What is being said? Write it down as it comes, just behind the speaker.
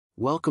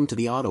Welcome to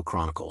the Auto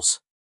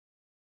Chronicles.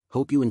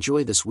 Hope you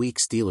enjoy this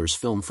week's dealer's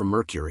film from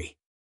Mercury.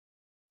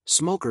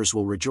 Smokers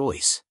will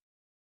rejoice.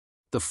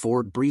 The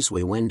Ford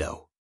Breezeway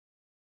window.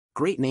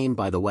 Great name,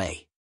 by the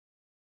way.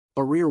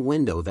 A rear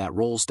window that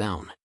rolls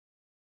down.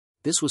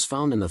 This was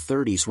found in the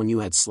 30s when you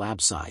had slab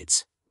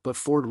sides, but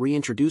Ford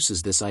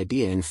reintroduces this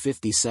idea in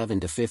 57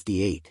 to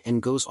 58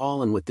 and goes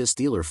all in with this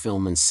dealer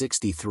film in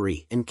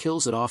 63 and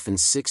kills it off in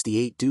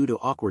 68 due to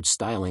awkward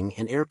styling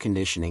and air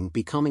conditioning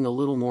becoming a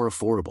little more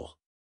affordable.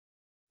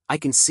 I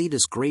can see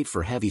this great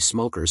for heavy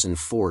smokers, and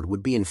Ford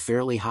would be in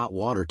fairly hot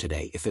water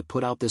today if it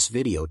put out this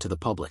video to the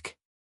public.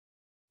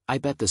 I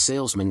bet the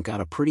salesman got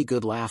a pretty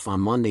good laugh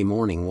on Monday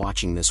morning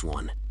watching this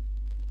one.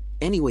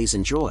 Anyways,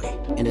 enjoy,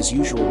 and as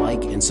usual,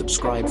 like and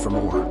subscribe for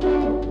more.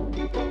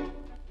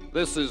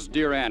 This is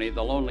Dear Annie,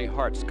 the Lonely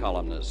Hearts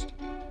columnist,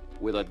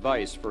 with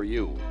advice for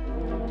you.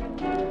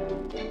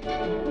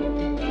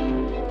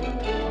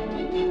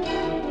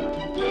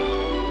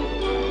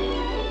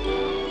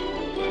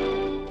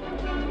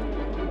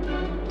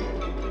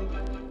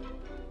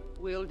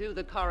 We'll do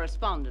the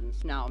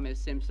correspondence now, Miss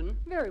Simpson.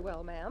 Very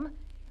well, ma'am.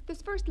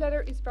 This first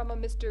letter is from a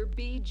Mr.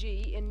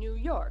 B.G. in New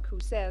York, who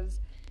says,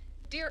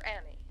 Dear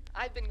Annie,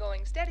 I've been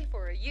going steady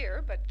for a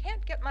year, but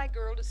can't get my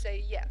girl to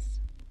say yes.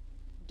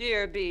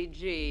 Dear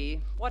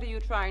B.G., what are you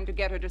trying to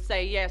get her to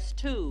say yes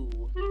to?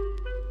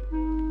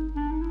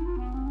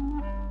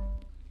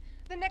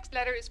 The next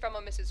letter is from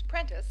a Mrs.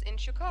 Prentice in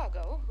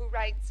Chicago, who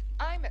writes,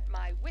 I'm at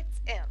my wit's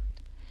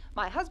end.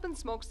 My husband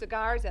smokes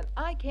cigars, and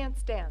I can't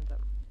stand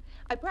them.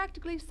 I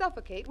practically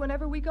suffocate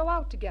whenever we go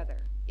out together.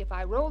 If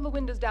I roll the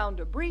windows down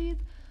to breathe,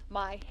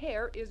 my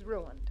hair is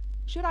ruined.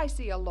 Should I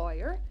see a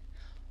lawyer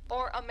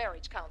or a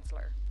marriage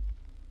counselor?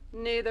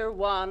 Neither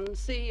one.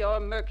 See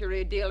your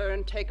Mercury dealer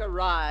and take a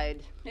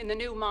ride in the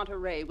new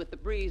Monterey with the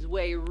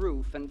breezeway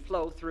roof and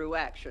flow-through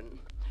action.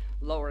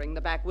 Lowering the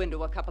back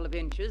window a couple of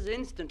inches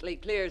instantly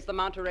clears the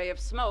Monterey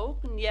of smoke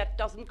and yet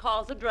doesn't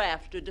cause a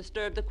draft to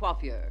disturb the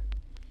coiffure.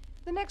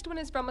 The next one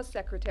is from a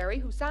secretary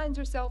who signs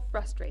herself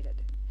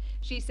frustrated.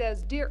 She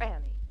says, Dear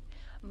Annie,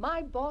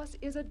 my boss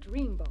is a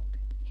dreamboat.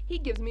 He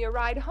gives me a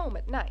ride home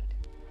at night.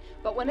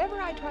 But whenever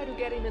I try to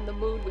get him in the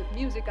mood with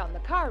music on the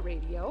car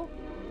radio,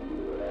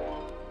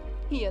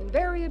 he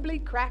invariably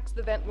cracks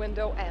the vent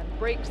window and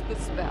breaks the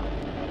spell.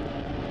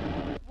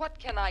 What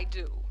can I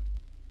do?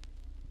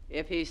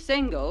 If he's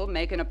single,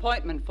 make an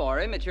appointment for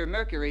him at your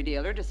Mercury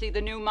dealer to see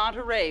the new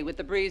Monterey with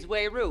the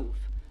breezeway roof.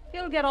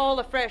 He'll get all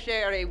the fresh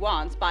air he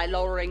wants by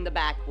lowering the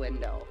back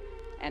window.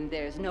 And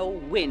there's no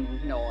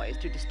wind noise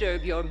to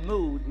disturb your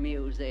mood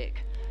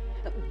music.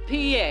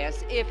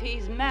 P.S. If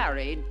he's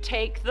married,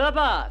 take the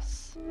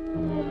bus.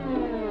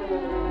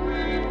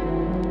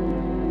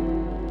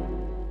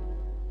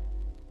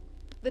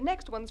 The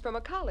next one's from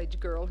a college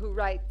girl who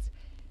writes,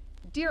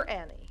 Dear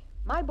Annie,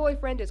 my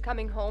boyfriend is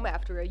coming home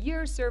after a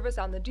year's service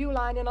on the Dew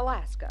Line in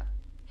Alaska.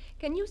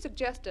 Can you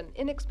suggest an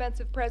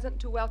inexpensive present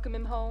to welcome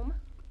him home?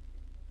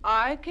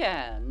 I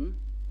can,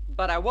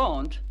 but I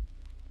won't.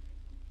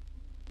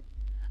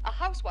 A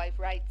housewife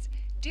writes,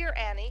 Dear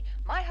Annie,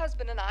 my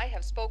husband and I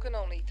have spoken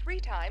only 3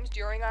 times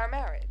during our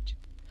marriage.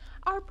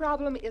 Our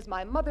problem is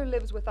my mother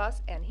lives with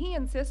us, and he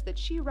insists that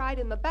she ride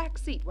in the back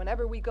seat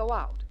whenever we go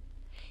out.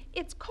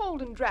 It's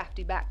cold and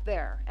drafty back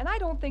there, and I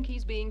don't think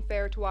he's being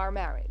fair to our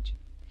marriage.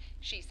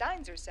 She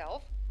signs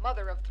herself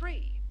mother of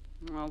 3.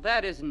 Well,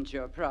 that isn't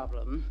your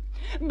problem.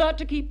 But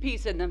to keep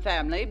peace in the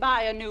family,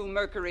 buy a new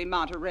Mercury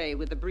Monterey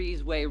with the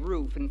breezeway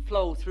roof and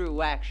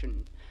flow-through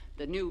action.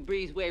 The new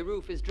breezeway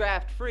roof is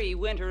draft-free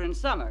winter and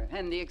summer,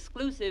 and the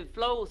exclusive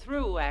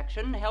flow-through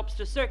action helps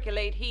to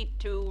circulate heat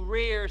to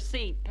rear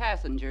seat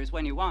passengers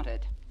when you want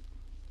it.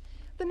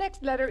 The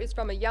next letter is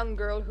from a young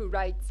girl who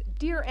writes,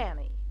 Dear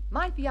Annie,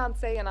 my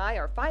fiancé and I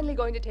are finally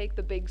going to take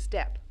the big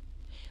step.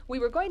 We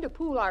were going to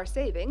pool our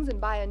savings and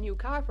buy a new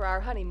car for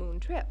our honeymoon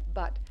trip,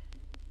 but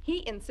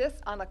he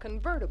insists on a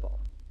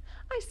convertible.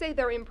 I say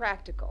they're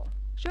impractical.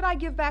 Should I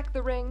give back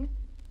the ring?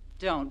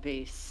 Don't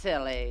be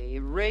silly.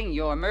 Ring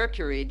your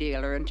Mercury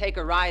dealer and take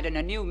a ride in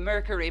a new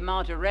Mercury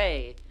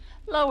Monterey.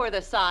 Lower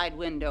the side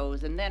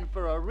windows, and then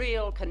for a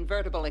real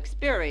convertible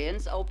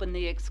experience, open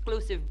the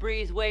exclusive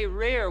breezeway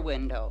rear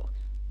window.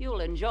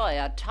 You'll enjoy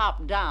a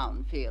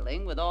top-down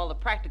feeling with all the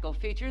practical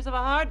features of a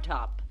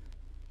hardtop.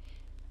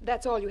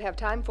 That's all you have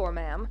time for,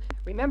 ma'am.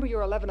 Remember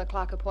your 11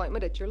 o'clock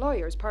appointment at your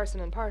lawyer's,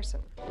 Parson &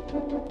 Parson.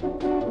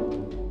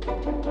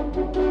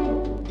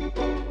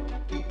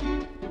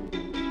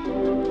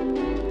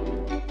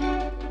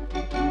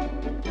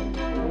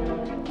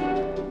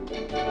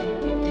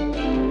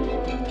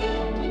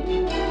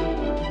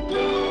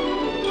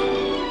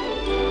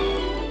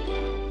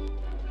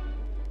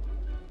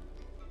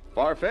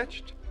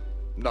 Far-fetched?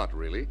 Not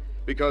really,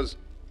 because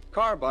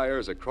car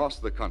buyers across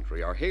the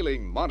country are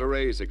hailing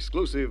Monterey's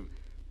exclusive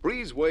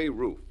breezeway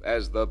roof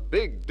as the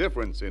big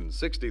difference in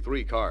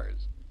 63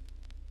 cars.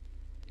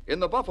 In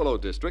the Buffalo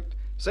district,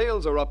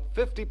 sales are up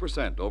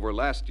 50% over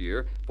last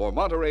year for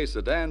Monterey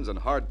sedans and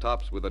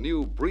hardtops with a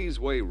new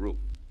breezeway roof.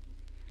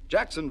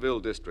 Jacksonville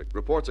district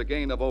reports a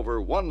gain of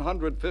over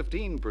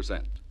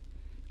 115%.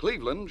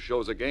 Cleveland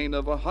shows a gain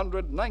of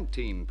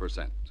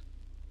 119%.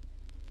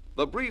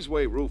 The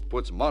Breezeway roof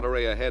puts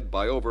Monterey ahead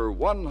by over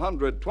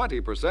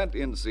 120%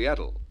 in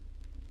Seattle,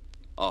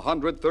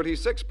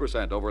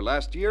 136% over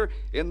last year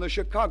in the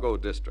Chicago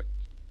district.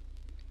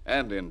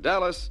 And in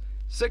Dallas,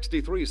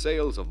 63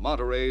 sales of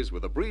Monterey's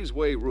with a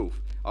Breezeway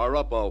roof are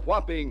up a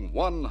whopping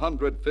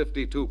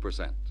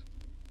 152%.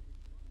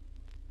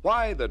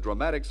 Why the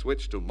dramatic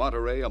switch to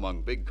Monterey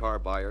among big car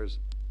buyers?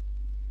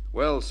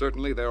 Well,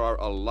 certainly there are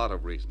a lot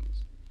of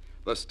reasons.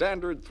 The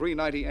standard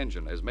 390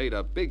 engine has made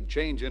a big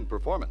change in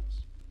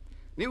performance.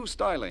 New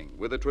styling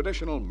with a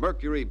traditional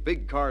Mercury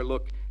big car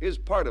look is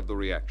part of the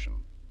reaction.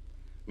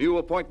 New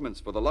appointments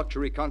for the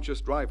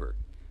luxury-conscious driver.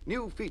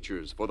 New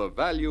features for the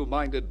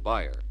value-minded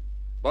buyer.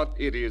 But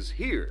it is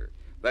here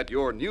that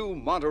your new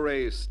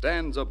Monterey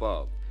stands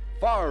above,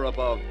 far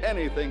above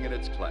anything in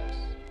its class.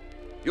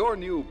 Your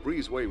new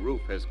Breezeway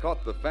roof has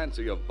caught the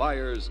fancy of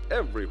buyers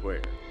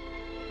everywhere.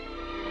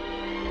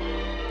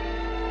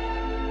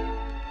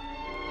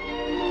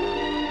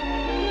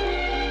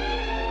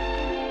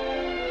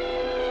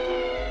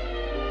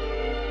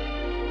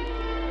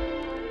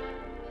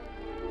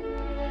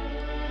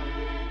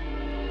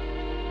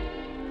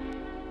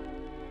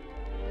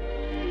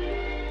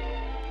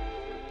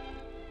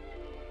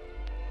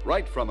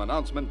 Right from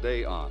announcement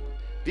day on,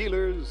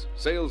 dealers,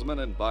 salesmen,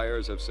 and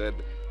buyers have said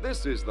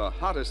this is the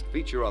hottest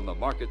feature on the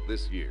market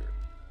this year.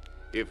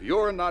 If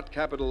you're not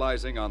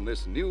capitalizing on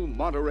this new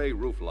Monterey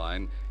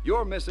roofline,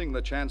 you're missing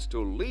the chance to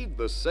lead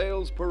the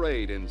sales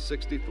parade in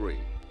 '63.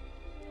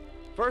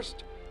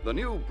 First, the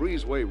new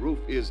Breezeway roof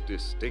is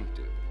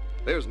distinctive.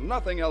 There's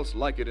nothing else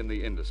like it in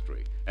the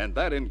industry, and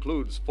that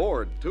includes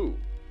Ford, too.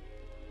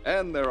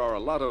 And there are a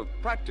lot of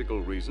practical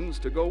reasons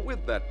to go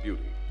with that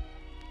beauty.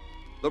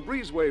 The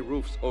Breezeway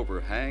roof's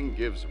overhang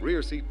gives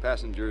rear seat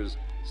passengers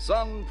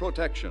sun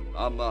protection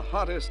on the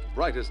hottest,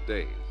 brightest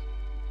days.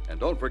 And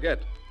don't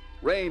forget,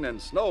 rain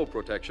and snow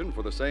protection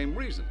for the same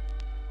reason.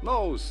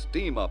 No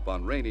steam up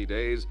on rainy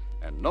days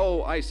and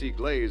no icy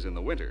glaze in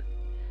the winter.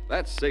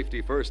 That's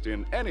safety first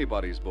in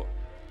anybody's book.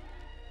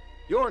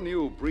 Your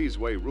new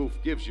Breezeway roof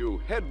gives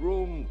you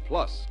headroom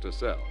plus to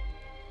sell,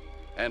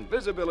 and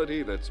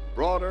visibility that's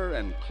broader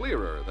and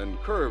clearer than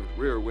curved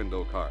rear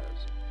window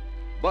cars.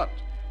 But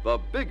the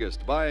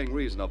biggest buying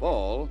reason of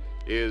all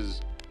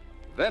is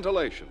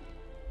ventilation.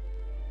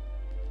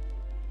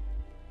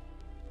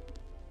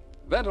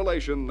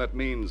 Ventilation that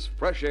means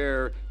fresh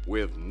air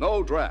with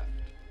no draft.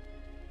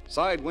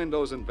 Side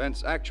windows and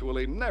vents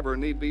actually never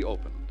need be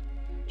opened.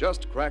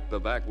 Just crack the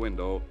back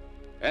window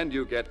and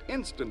you get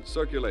instant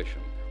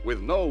circulation with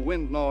no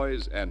wind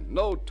noise and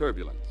no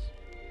turbulence.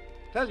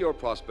 Tell your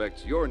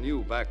prospects your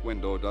new back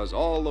window does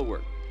all the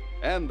work,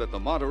 and that the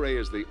Monterey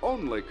is the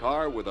only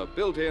car with a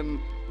built-in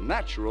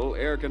natural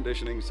air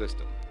conditioning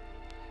system.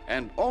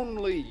 And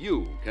only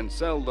you can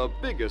sell the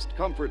biggest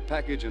comfort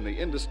package in the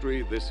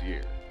industry this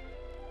year.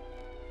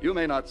 You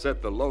may not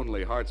set the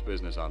Lonely Hearts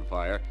business on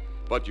fire,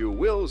 but you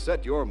will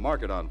set your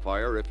market on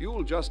fire if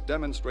you'll just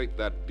demonstrate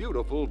that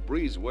beautiful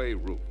Breezeway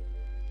roof.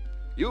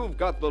 You've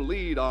got the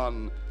lead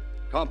on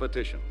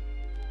competition.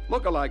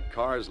 Look-alike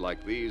cars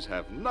like these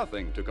have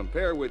nothing to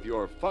compare with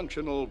your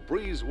functional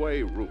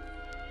Breezeway roof.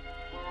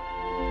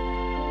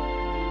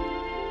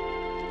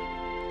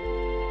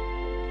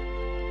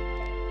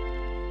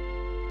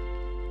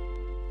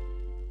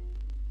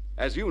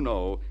 As you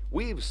know,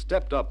 we've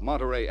stepped up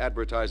Monterey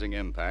advertising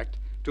impact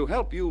to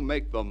help you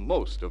make the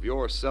most of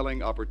your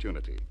selling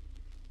opportunity.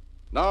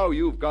 Now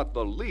you've got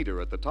the leader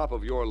at the top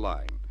of your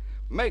line.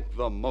 Make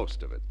the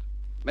most of it.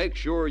 Make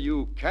sure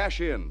you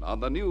cash in on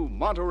the new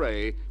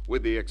Monterey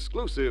with the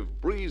exclusive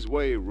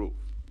Breezeway roof.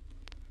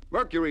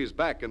 Mercury's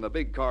back in the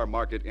big car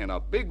market in a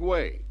big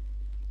way,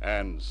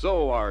 and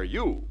so are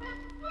you.